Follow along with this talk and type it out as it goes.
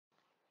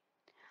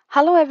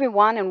Hello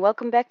everyone and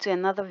welcome back to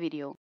another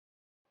video.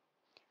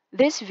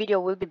 This video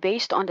will be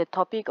based on the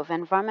topic of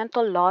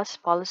environmental laws,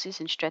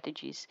 policies and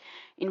strategies.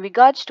 In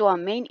regards to our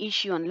main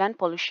issue on land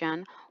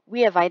pollution,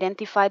 we have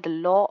identified the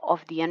law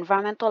of the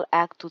Environmental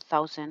Act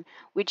 2000,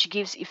 which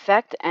gives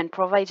effect and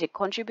provides a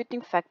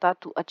contributing factor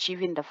to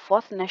achieving the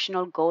fourth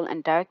national goal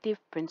and directive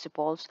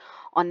principles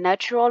on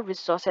natural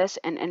resources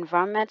and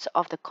environments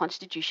of the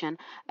Constitution,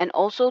 and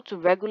also to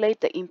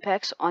regulate the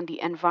impacts on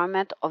the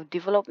environment of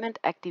development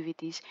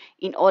activities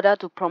in order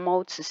to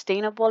promote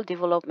sustainable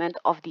development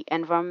of the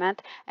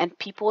environment and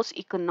people's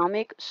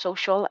economic,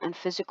 social, and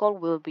physical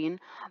well-being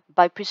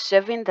by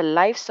preserving the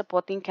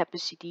life-supporting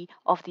capacity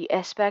of the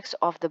aspects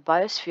of the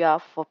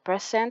biosphere for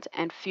present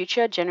and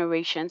future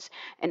generations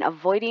and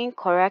avoiding,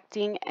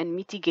 correcting, and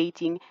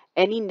mitigating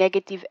any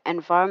negative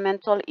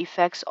environmental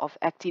effects of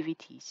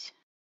activities.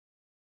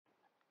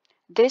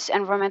 This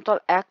Environmental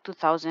Act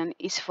 2000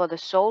 is for the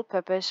sole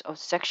purpose of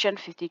Section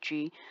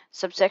 53,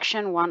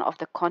 subsection 1 of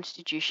the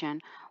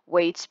Constitution,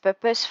 where its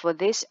purpose for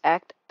this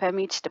act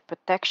permits the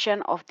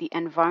protection of the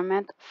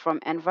environment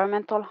from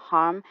environmental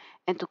harm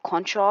and to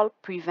control,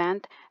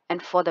 prevent,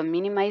 and for the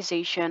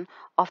minimization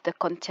of the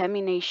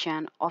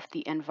contamination of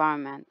the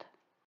environment.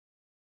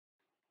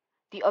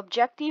 The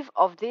objective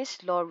of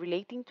this law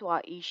relating to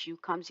our issue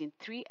comes in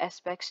three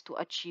aspects to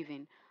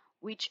achieving,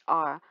 which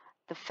are: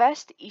 the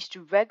first is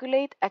to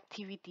regulate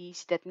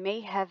activities that may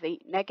have a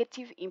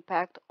negative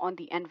impact on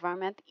the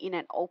environment in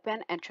an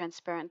open and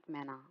transparent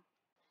manner.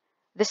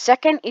 The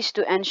second is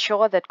to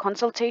ensure that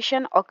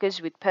consultation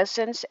occurs with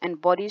persons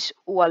and bodies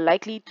who are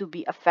likely to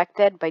be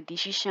affected by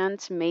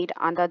decisions made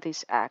under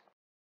this Act.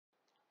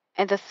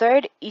 And the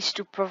third is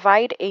to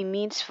provide a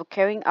means for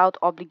carrying out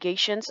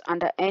obligations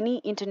under any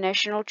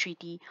international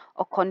treaty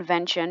or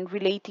convention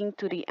relating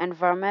to the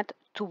environment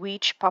to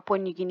which Papua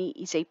New Guinea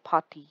is a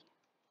party.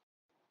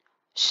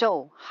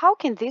 So, how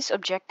can these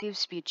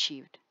objectives be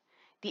achieved?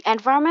 The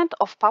environment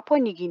of Papua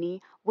New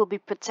Guinea will be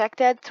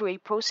protected through a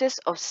process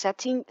of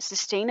setting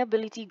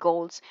sustainability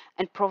goals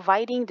and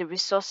providing the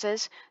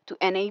resources to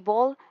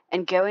enable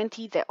and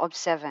guarantee their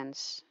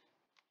observance.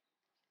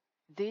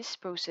 This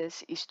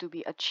process is to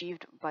be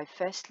achieved by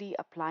firstly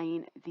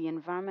applying the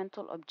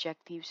environmental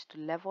objectives to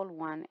Level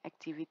 1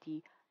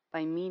 activity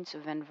by means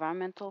of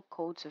environmental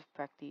codes of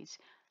practice,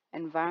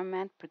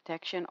 environment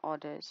protection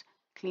orders,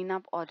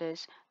 cleanup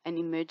orders, and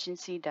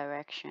emergency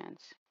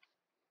directions.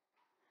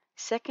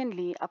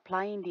 Secondly,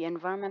 applying the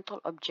environmental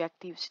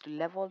objectives to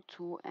Level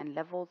 2 and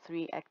Level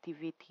 3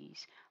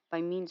 activities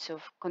by means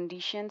of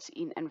conditions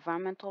in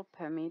environmental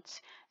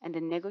permits and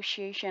the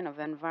negotiation of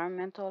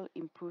environmental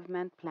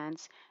improvement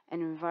plans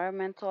and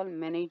environmental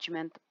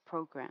management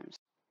programs.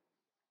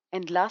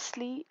 And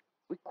lastly,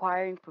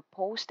 requiring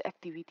proposed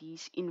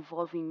activities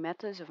involving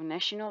matters of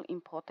national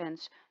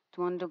importance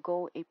to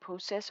undergo a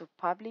process of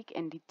public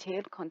and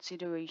detailed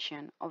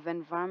consideration of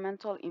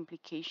environmental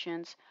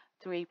implications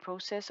through a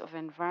process of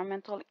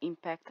environmental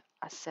impact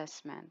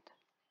assessment.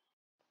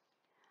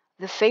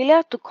 The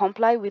failure to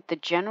comply with the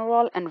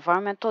general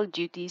environmental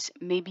duties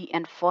may be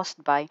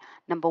enforced by: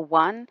 number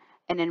 1,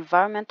 an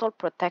environmental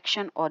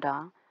protection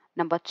order;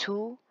 number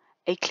 2,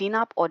 a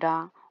cleanup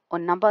order; or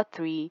number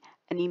 3,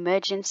 an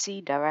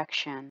emergency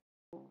direction.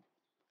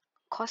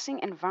 Causing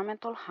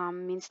environmental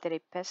harm means that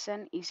a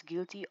person is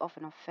guilty of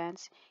an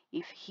offense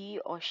if he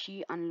or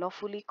she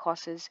unlawfully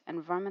causes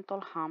environmental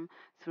harm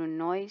through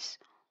noise,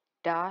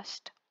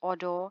 dust,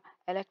 odor,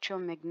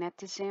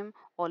 electromagnetism,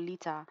 or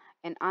litter,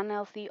 an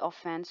unhealthy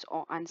offense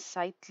or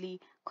unsightly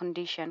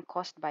condition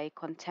caused by a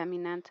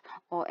contaminant,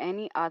 or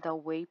any other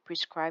way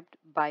prescribed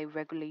by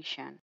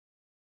regulation.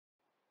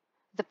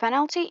 The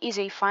penalty is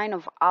a fine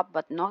of up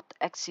but not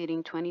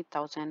exceeding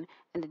 20,000,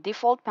 and the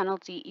default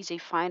penalty is a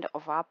fine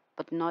of up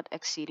but not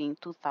exceeding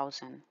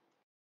 2,000.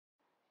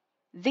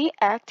 The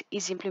Act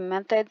is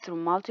implemented through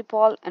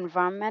multiple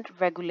environment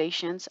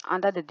regulations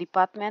under the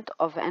Department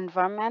of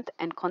Environment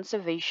and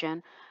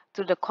Conservation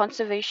through the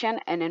Conservation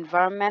and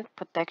Environment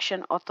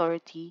Protection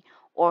Authority,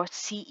 or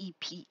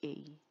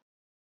CEPA.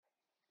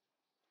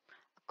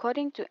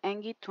 According to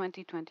ENGIE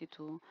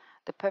 2022,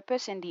 the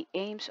purpose and the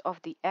aims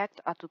of the Act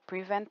are to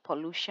prevent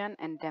pollution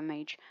and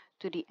damage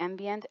to the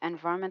ambient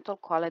environmental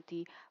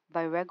quality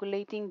by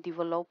regulating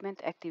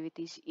development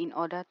activities in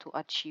order to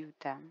achieve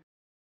them.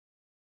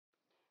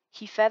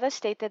 He further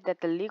stated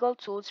that the legal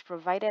tools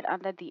provided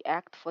under the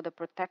Act for the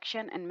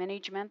protection and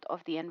management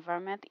of the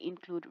environment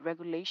include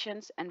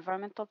regulations,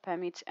 environmental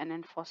permits, and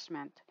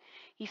enforcement.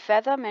 He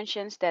further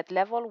mentions that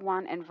Level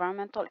 1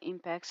 environmental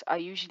impacts are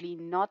usually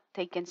not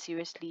taken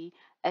seriously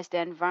as the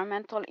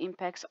environmental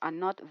impacts are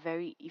not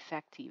very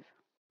effective.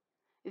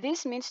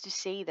 This means to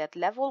say that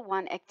Level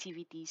 1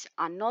 activities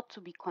are not to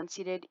be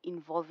considered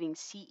involving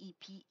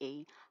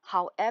CEPA.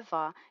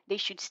 However, they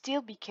should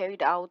still be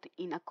carried out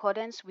in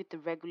accordance with the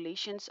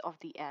regulations of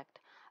the Act.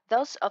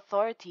 Thus,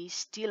 authorities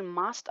still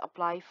must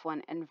apply for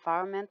an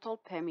environmental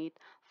permit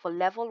for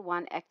Level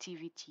 1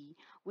 activity,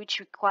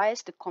 which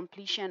requires the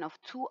completion of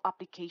two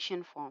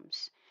application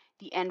forms: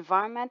 the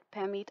Environment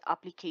Permit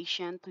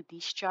Application to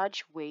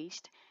discharge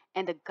waste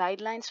and the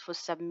guidelines for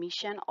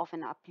submission of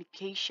an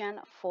application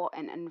for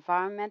an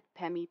environment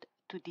permit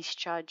to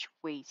discharge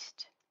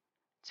waste.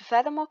 To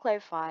furthermore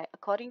clarify,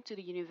 according to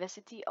the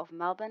University of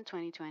Melbourne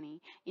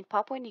 2020, in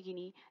Papua New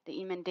Guinea, the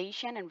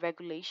emendation and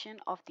regulation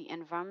of the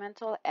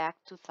Environmental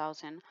Act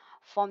 2000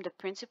 form the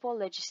principal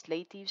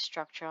legislative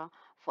structure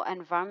for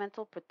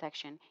environmental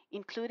protection,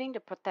 including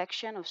the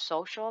protection of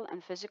social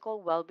and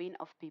physical well-being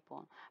of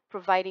people,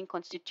 providing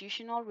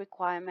constitutional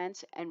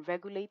requirements and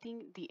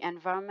regulating the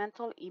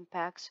environmental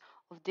impacts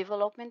of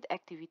development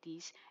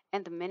activities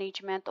and the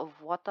management of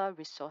water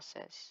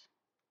resources.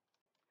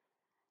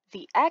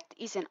 The Act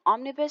is an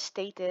omnibus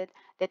stated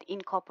that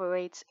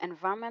incorporates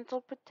environmental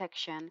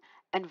protection,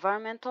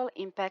 environmental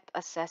impact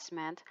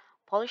assessment,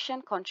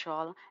 pollution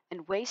control,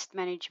 and waste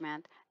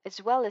management, as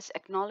well as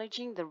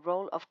acknowledging the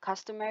role of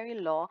customary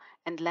law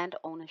and land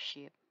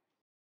ownership.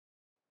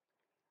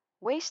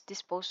 Waste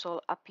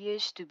disposal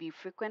appears to be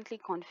frequently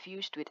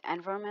confused with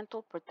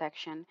environmental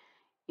protection,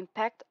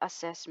 impact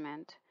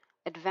assessment,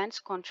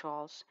 advanced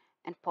controls,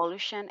 and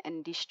pollution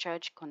and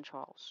discharge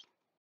controls.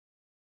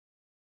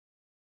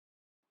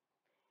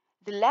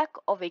 The lack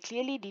of a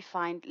clearly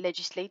defined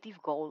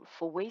legislative goal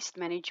for waste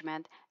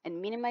management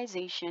and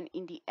minimization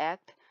in the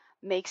Act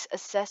makes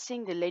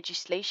assessing the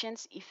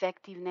legislation's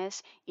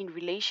effectiveness in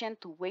relation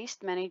to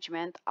waste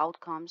management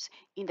outcomes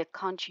in the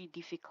country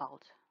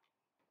difficult.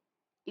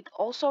 It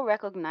also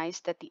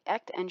recognized that the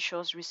Act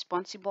ensures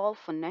responsible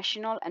for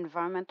national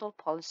environmental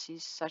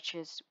policies such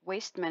as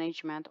waste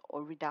management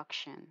or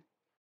reduction.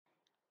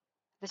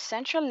 The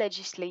central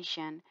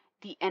legislation,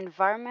 the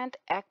Environment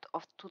Act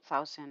of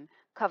 2000,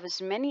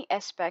 covers many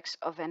aspects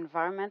of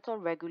environmental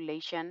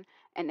regulation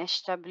and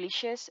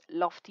establishes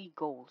lofty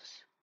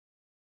goals.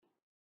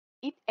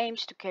 It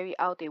aims to carry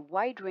out a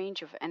wide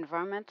range of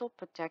environmental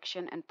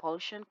protection and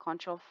pollution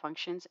control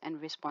functions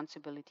and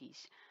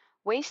responsibilities.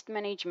 Waste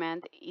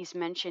management is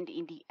mentioned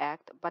in the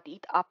Act, but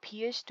it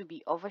appears to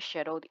be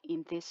overshadowed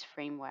in this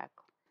framework.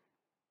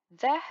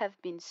 There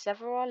have been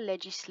several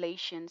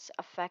legislations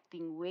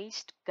affecting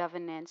waste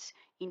governance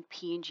in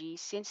PNG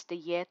since the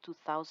year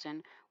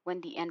 2000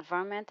 when the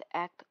Environment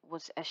Act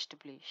was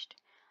established.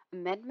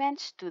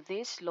 Amendments to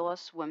these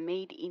laws were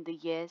made in the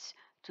years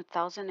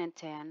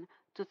 2010,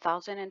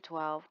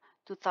 2012,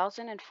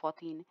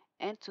 2014,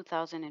 and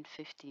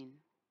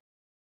 2015.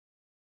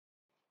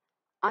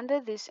 Under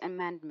these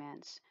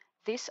amendments,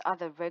 these are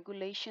the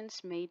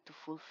regulations made to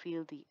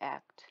fulfill the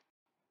Act.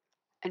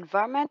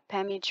 Environment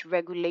Permit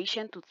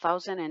Regulation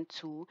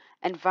 2002,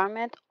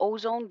 Environment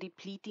Ozone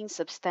Depleting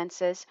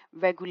Substances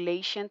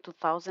Regulation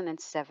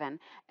 2007,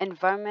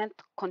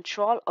 Environment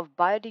Control of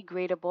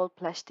Biodegradable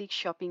Plastic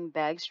Shopping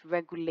Bags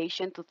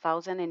Regulation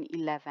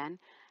 2011,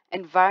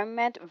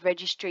 Environment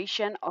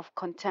Registration of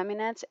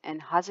Contaminants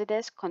and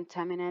Hazardous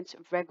Contaminants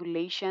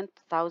Regulation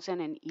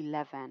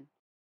 2011.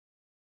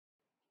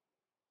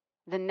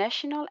 The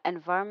national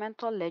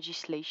environmental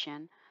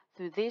legislation,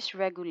 through these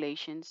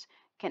regulations,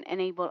 can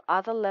enable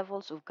other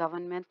levels of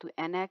government to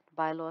enact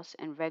bylaws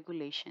and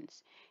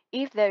regulations.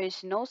 If there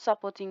is no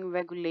supporting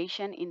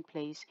regulation in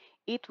place,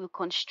 it will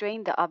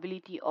constrain the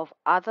ability of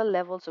other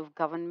levels of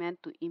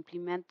government to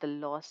implement the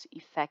laws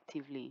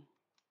effectively.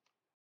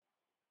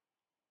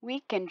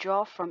 We can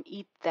draw from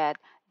it that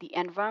the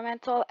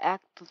Environmental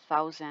Act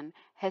 2000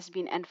 has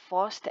been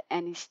enforced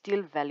and is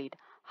still valid.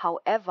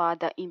 However,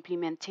 the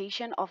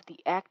implementation of the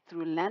Act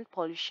through land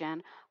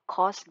pollution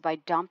caused by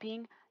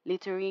dumping,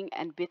 littering,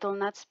 and betel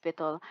nut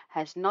spittle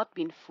has not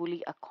been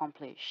fully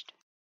accomplished.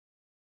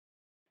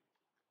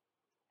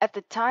 At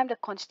the time the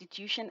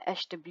Constitution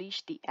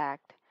established the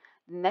Act,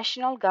 the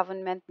national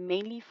government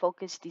mainly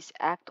focused this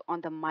Act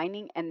on the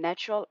mining and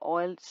natural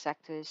oil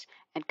sectors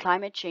and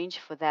climate change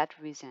for that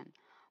reason.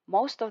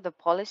 Most of the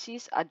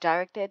policies are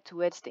directed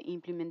towards the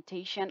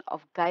implementation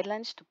of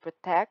guidelines to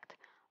protect,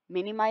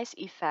 minimize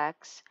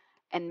effects,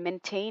 and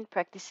maintain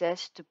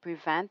practices to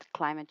prevent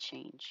climate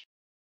change.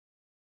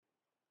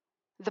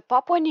 The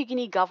Papua New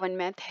Guinea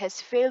government has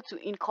failed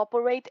to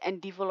incorporate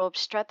and develop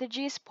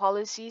strategies,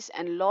 policies,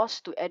 and laws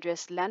to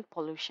address land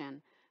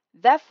pollution.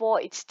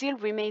 Therefore, it still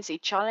remains a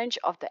challenge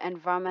of the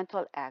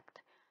Environmental Act.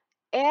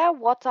 Air,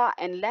 water,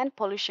 and land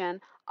pollution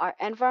are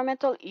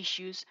environmental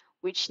issues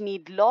which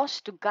need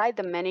laws to guide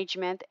the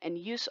management and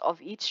use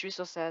of its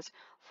resources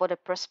for the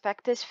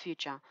prospective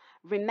future.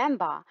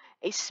 Remember,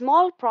 a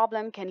small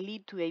problem can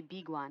lead to a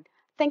big one.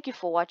 Thank you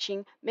for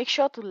watching. Make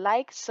sure to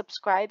like,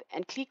 subscribe,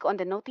 and click on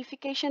the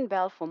notification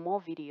bell for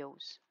more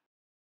videos.